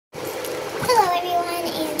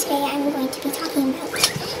am going to be talking about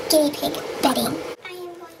guinea pig bedding. I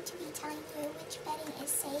am going to be telling you which bedding is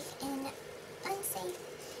safe and unsafe,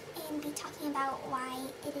 and be talking about why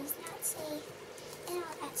it is not safe and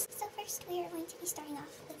all that. So first we are going to be starting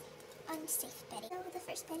off with unsafe bedding. So the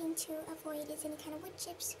first bedding to avoid is any kind of wood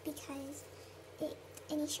chips, because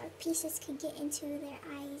any sharp pieces could get into their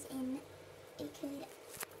eyes and it could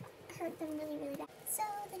hurt them really, really bad. So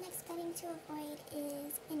the next bedding to avoid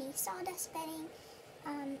is any sawdust bedding.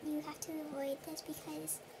 You have to avoid this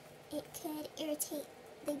because it could irritate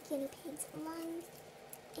the guinea pig's lungs.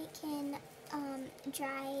 It can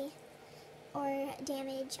dry or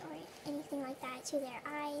damage or anything like that to their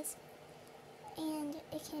eyes, and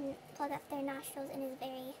it can plug up their nostrils and is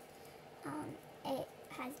very, it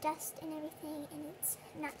has dust and everything, and it's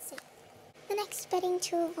not safe. The next bedding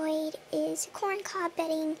to avoid is corn cob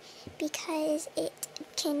bedding, because it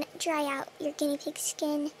can dry out your guinea pig's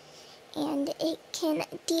skin and it can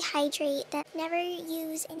dehydrate them. Never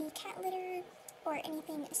use any cat litter or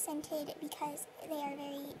anything scented, because they are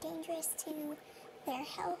very dangerous to their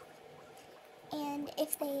health, and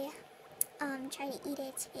if they try to eat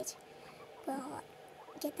it, it will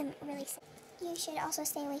get them really sick. You should also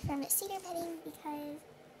stay away from cedar bedding, because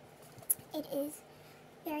it is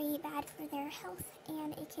very bad for their health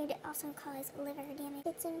and it could also cause liver damage.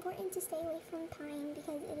 It's important to stay away from pine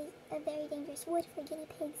because it is a very dangerous wood for guinea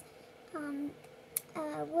pigs.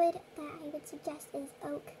 Wood that I would suggest is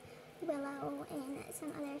oak, willow, and some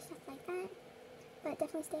other stuff like that. But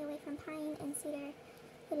definitely stay away from pine and cedar.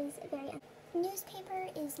 It is very newspaper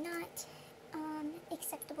is not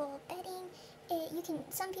acceptable bedding.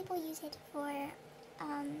 Some people use it for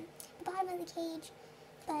the bottom of the cage,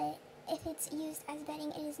 but if it's used as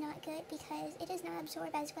bedding, it is not good because it does not absorb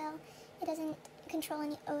as well. It doesn't control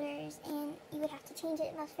any odors, and you would have to change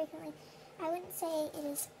it most frequently. I wouldn't say it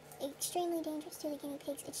is extremely dangerous to the guinea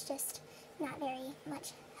pigs. It's just not very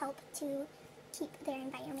much help to keep their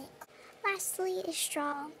environment. Lastly is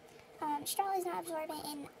straw. Straw is not absorbent,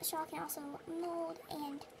 and straw can also mold,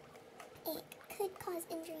 and it could cause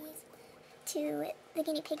injuries to the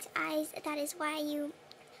guinea pig's eyes. That is why you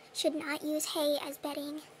should not use hay as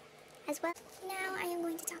bedding as well. Now I am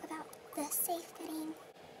going to talk about the safe bedding.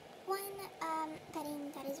 One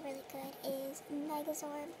bedding that is really good is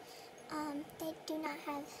Megazorb. They do not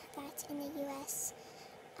have that in the US,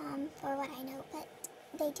 for what I know, but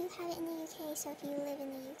they do have it in the UK, so if you live in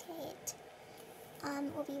the UK, it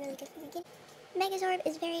will be really good for you. Megazorb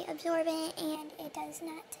is very absorbent, and it does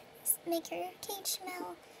not make your cage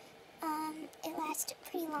smell. It lasts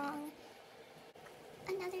pretty long.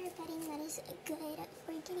 Another bedding that is good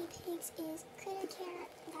for guinea pigs is Critter Care.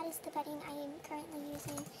 That is the bedding I am currently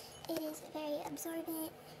using. It is very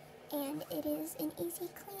absorbent, and it is an easy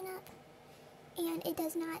cleanup, and it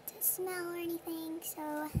does not smell or anything,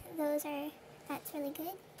 so that's really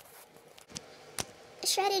good.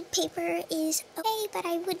 Shredded paper is okay, but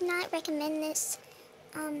I would not recommend this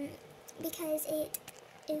because it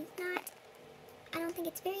is not, I don't think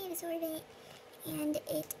it's very absorbent, and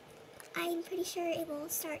I'm pretty sure it will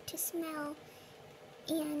start to smell,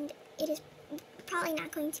 and it is probably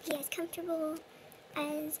not going to be as comfortable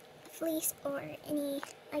as fleece or any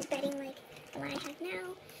bedding like the one I have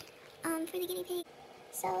now for the guinea pig.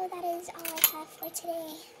 So that is all I have for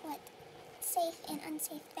today with safe and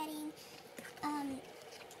unsafe bedding.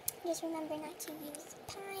 Just remember not to use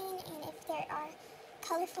pine, and if there are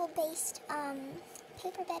colorful based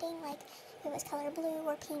paper bedding, like if it was color blue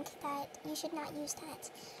or pink, that you should not use that.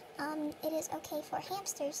 It is okay for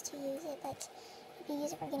hamsters to use it, but if you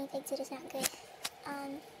use it for guinea pigs, it is not good.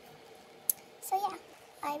 So yeah,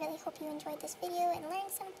 I really hope you enjoyed this video and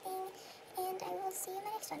learned something, and I will see you in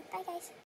my next one. Bye guys!